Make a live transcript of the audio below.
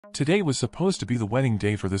Today was supposed to be the wedding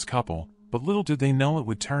day for this couple, but little did they know it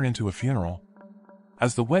would turn into a funeral.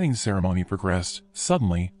 As the wedding ceremony progressed,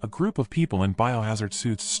 suddenly, a group of people in biohazard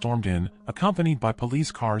suits stormed in, accompanied by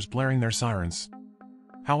police cars blaring their sirens.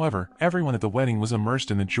 However, everyone at the wedding was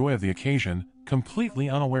immersed in the joy of the occasion, completely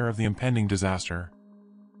unaware of the impending disaster.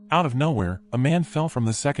 Out of nowhere, a man fell from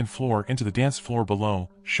the second floor into the dance floor below,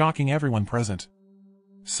 shocking everyone present.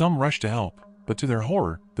 Some rushed to help, but to their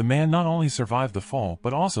horror, the man not only survived the fall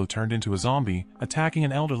but also turned into a zombie, attacking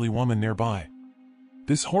an elderly woman nearby.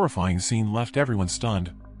 This horrifying scene left everyone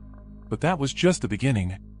stunned. But that was just the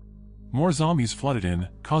beginning. More zombies flooded in,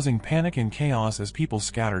 causing panic and chaos as people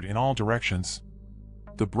scattered in all directions.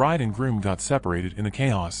 The bride and groom got separated in the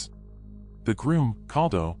chaos. The groom,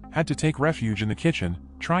 Caldo, had to take refuge in the kitchen,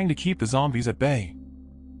 trying to keep the zombies at bay.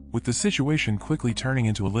 With the situation quickly turning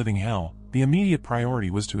into a living hell, the immediate priority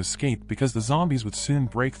was to escape because the zombies would soon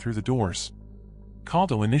break through the doors.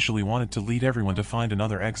 Caldo initially wanted to lead everyone to find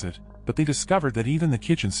another exit, but they discovered that even the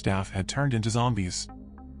kitchen staff had turned into zombies.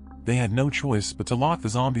 They had no choice but to lock the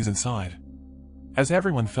zombies inside. As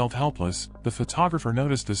everyone felt helpless, the photographer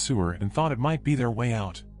noticed the sewer and thought it might be their way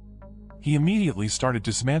out. He immediately started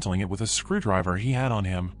dismantling it with a screwdriver he had on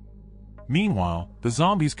him. Meanwhile, the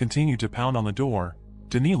zombies continued to pound on the door.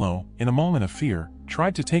 Danilo, in a moment of fear,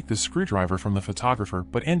 tried to take the screwdriver from the photographer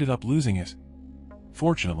but ended up losing it.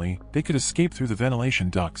 Fortunately, they could escape through the ventilation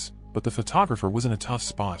ducts, but the photographer was in a tough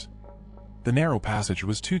spot. The narrow passage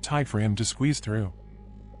was too tight for him to squeeze through.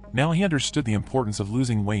 Now he understood the importance of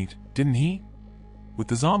losing weight, didn't he? With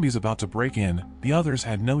the zombies about to break in, the others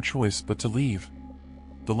had no choice but to leave.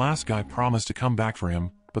 The last guy promised to come back for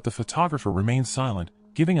him, but the photographer remained silent,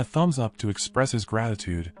 giving a thumbs up to express his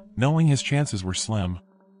gratitude, knowing his chances were slim.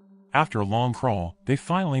 After a long crawl, they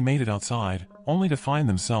finally made it outside, only to find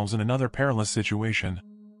themselves in another perilous situation.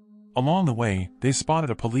 Along the way, they spotted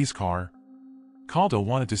a police car. Caldo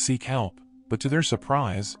wanted to seek help, but to their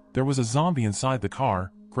surprise, there was a zombie inside the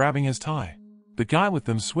car, grabbing his tie. The guy with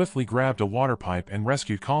them swiftly grabbed a water pipe and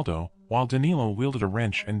rescued Caldo, while Danilo wielded a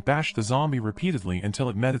wrench and bashed the zombie repeatedly until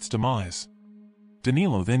it met its demise.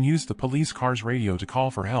 Danilo then used the police car's radio to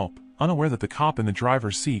call for help, unaware that the cop in the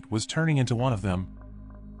driver's seat was turning into one of them.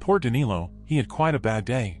 Poor Danilo, he had quite a bad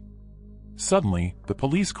day. Suddenly, the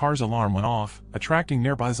police car's alarm went off, attracting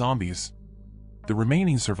nearby zombies. The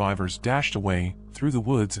remaining survivors dashed away, through the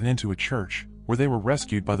woods and into a church, where they were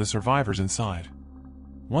rescued by the survivors inside.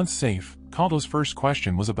 Once safe, Caldo's first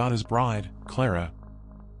question was about his bride, Clara.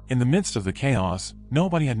 In the midst of the chaos,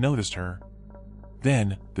 nobody had noticed her.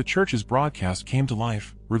 Then, the church's broadcast came to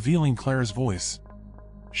life, revealing Clara's voice.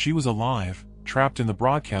 She was alive, trapped in the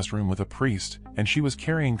broadcast room with a priest, and she was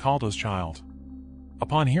carrying Caldo's child.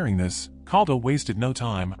 Upon hearing this, Caldo wasted no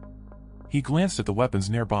time. He glanced at the weapons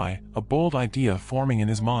nearby, a bold idea forming in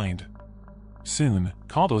his mind. Soon,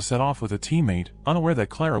 Caldo set off with a teammate, unaware that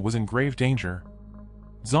Clara was in grave danger.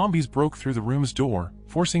 Zombies broke through the room's door,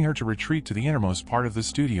 forcing her to retreat to the innermost part of the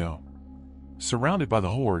studio. Surrounded by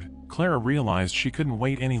the horde, Clara realized she couldn't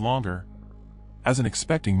wait any longer. As an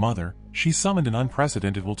expecting mother, she summoned an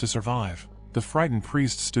unprecedented will to survive. The frightened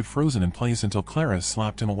priest stood frozen in place until Clara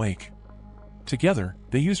slapped him awake. Together,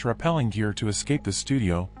 they used rappelling gear to escape the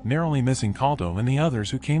studio, narrowly missing Caldo and the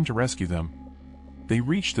others who came to rescue them. They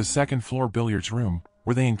reached the second-floor billiards room,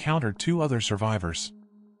 where they encountered two other survivors.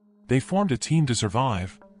 They formed a team to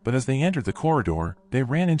survive, but as they entered the corridor, they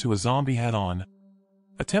ran into a zombie head-on.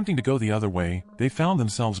 Attempting to go the other way, they found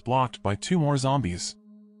themselves blocked by two more zombies.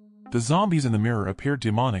 The zombies in the mirror appeared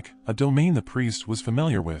demonic, a domain the priest was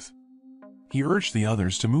familiar with. He urged the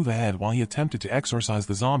others to move ahead while he attempted to exorcise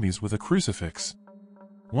the zombies with a crucifix.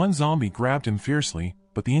 One zombie grabbed him fiercely,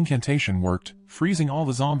 but the incantation worked, freezing all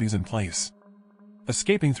the zombies in place.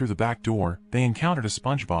 Escaping through the back door, they encountered a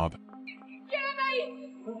SpongeBob.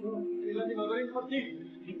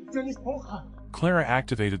 Clara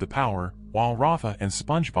activated the power, while Rafa and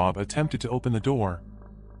SpongeBob attempted to open the door.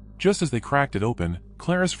 Just as they cracked it open,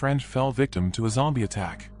 Clara's friend fell victim to a zombie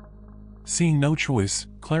attack. Seeing no choice,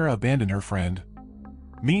 Clara abandoned her friend.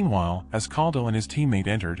 Meanwhile, as Caldo and his teammate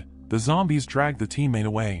entered, the zombies dragged the teammate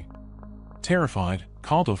away. Terrified,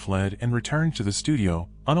 Caldo fled and returned to the studio,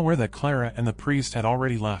 unaware that Clara and the priest had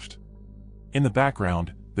already left. In the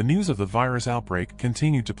background, the news of the virus outbreak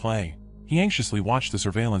continued to play. He anxiously watched the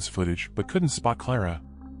surveillance footage but couldn't spot Clara.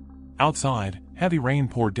 Outside, heavy rain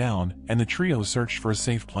poured down, and the trio searched for a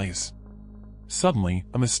safe place. Suddenly,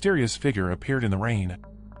 a mysterious figure appeared in the rain.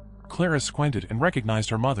 Clara squinted and recognized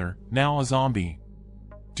her mother, now a zombie.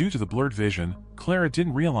 Due to the blurred vision, Clara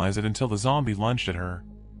didn't realize it until the zombie lunged at her.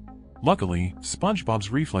 Luckily, SpongeBob's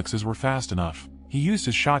reflexes were fast enough. He used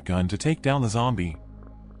his shotgun to take down the zombie.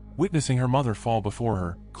 Witnessing her mother fall before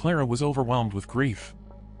her, Clara was overwhelmed with grief.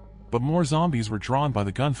 But more zombies were drawn by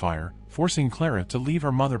the gunfire, forcing Clara to leave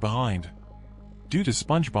her mother behind. Due to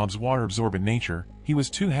SpongeBob's water-absorbent nature, he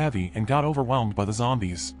was too heavy and got overwhelmed by the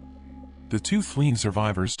zombies. The two fleeing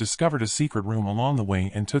survivors discovered a secret room along the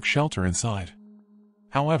way and took shelter inside.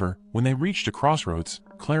 However, when they reached a crossroads,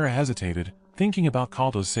 Clara hesitated, thinking about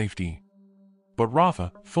Caldo's safety. But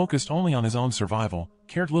Rafa, focused only on his own survival,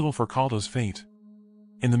 cared little for Caldo's fate.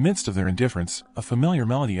 In the midst of their indifference, a familiar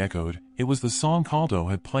melody echoed. It was the song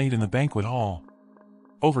Caldo had played in the banquet hall.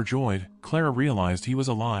 Overjoyed, Clara realized he was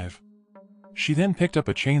alive. She then picked up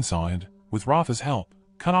a chainsaw and, with Rafa's help,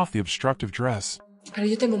 cut off the obstructive dress. Pero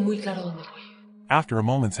yo tengo muy claro dónde voy. After a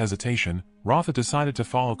moment's hesitation, Rafa decided to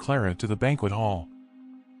follow Clara to the banquet hall.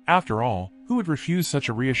 After all, who would refuse such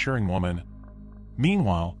a reassuring woman?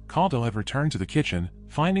 Meanwhile, Caldo had returned to the kitchen,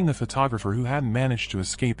 finding the photographer who hadn't managed to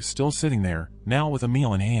escape still sitting there, now with a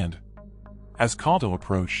meal in hand. As Caldo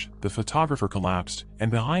approached, the photographer collapsed,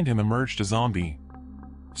 and behind him emerged a zombie.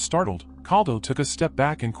 Startled, Caldo took a step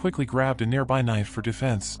back and quickly grabbed a nearby knife for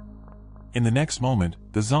defense. In the next moment,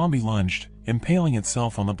 the zombie lunged, impaling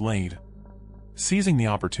itself on the blade. Seizing the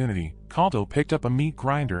opportunity, Caldo picked up a meat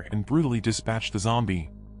grinder and brutally dispatched the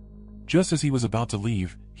zombie. Just as he was about to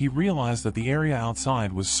leave, he realized that the area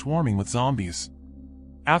outside was swarming with zombies.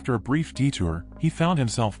 After a brief detour, he found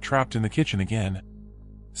himself trapped in the kitchen again.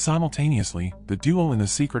 Simultaneously, the duo in the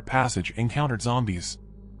secret passage encountered zombies.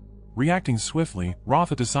 Reacting swiftly,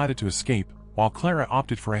 Rafa decided to escape, while Clara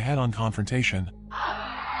opted for a head-on confrontation.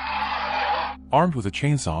 Armed with a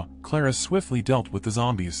chainsaw, Clara swiftly dealt with the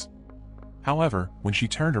zombies. However, when she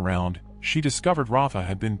turned around, she discovered Rafa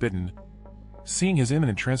had been bitten. Seeing his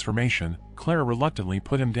imminent transformation, Clara reluctantly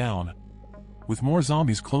put him down. With more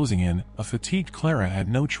zombies closing in, a fatigued Clara had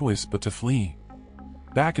no choice but to flee.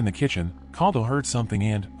 Back in the kitchen, Caldo heard something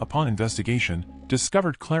and, upon investigation,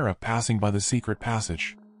 discovered Clara passing by the secret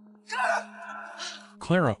passage.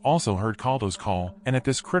 Clara also heard Caldo's call, and at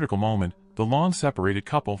this critical moment, the long-separated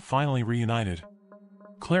couple finally reunited.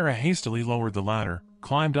 Clara hastily lowered the ladder,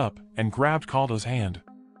 climbed up, and grabbed Caldo's hand.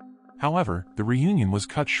 However, the reunion was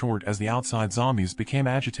cut short as the outside zombies became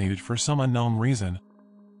agitated for some unknown reason.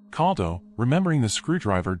 Caldo, remembering the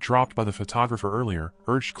screwdriver dropped by the photographer earlier,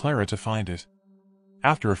 urged Clara to find it.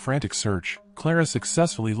 After a frantic search, Clara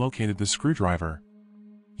successfully located the screwdriver.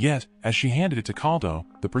 Yet, as she handed it to Caldo,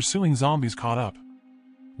 the pursuing zombies caught up.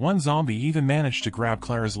 One zombie even managed to grab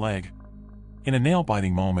Clara's leg. In a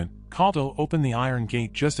nail-biting moment, Caldo opened the iron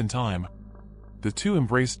gate just in time. The two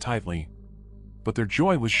embraced tightly. But their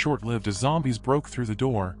joy was short-lived as zombies broke through the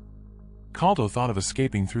door. Caldo thought of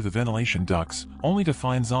escaping through the ventilation ducts, only to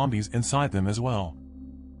find zombies inside them as well.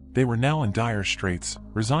 They were now in dire straits,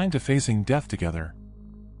 resigned to facing death together.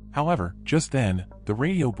 However, just then, the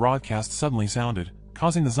radio broadcast suddenly sounded,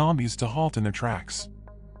 causing the zombies to halt in their tracks.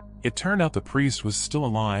 It turned out the priest was still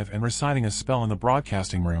alive and reciting a spell in the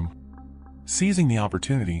broadcasting room. Seizing the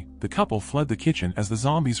opportunity, the couple fled the kitchen as the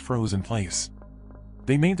zombies froze in place.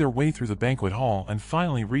 They made their way through the banquet hall and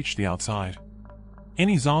finally reached the outside.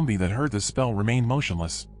 Any zombie that heard the spell remained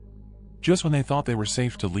motionless. Just when they thought they were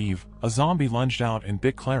safe to leave, a zombie lunged out and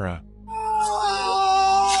bit Clara.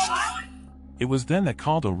 It was then that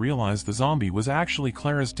Caldo realized the zombie was actually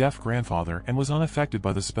Clara's deaf grandfather and was unaffected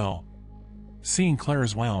by the spell. Seeing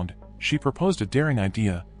Clara's wound, she proposed a daring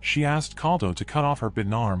idea. She asked Caldo to cut off her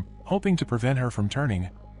bitten arm, hoping to prevent her from turning.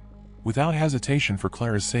 Without hesitation for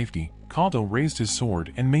Clara's safety, Caldo raised his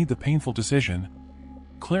sword and made the painful decision.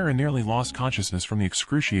 Clara nearly lost consciousness from the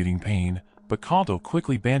excruciating pain, but Caldo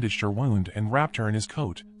quickly bandaged her wound and wrapped her in his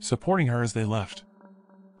coat, supporting her as they left.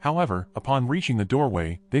 However, upon reaching the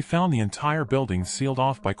doorway, they found the entire building sealed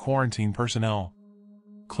off by quarantine personnel.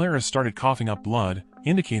 Clara started coughing up blood,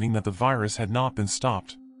 indicating that the virus had not been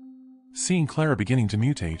stopped. Seeing Clara beginning to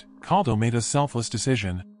mutate, Caldo made a selfless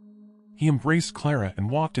decision. He embraced Clara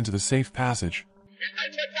and walked into the safe passage,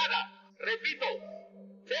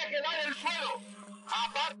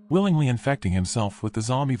 willingly infecting himself with the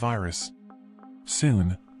zombie virus.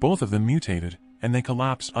 Soon, both of them mutated, and they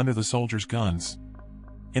collapsed under the soldiers' guns.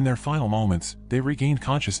 In their final moments, they regained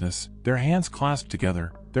consciousness, their hands clasped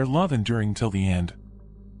together, their love enduring till the end.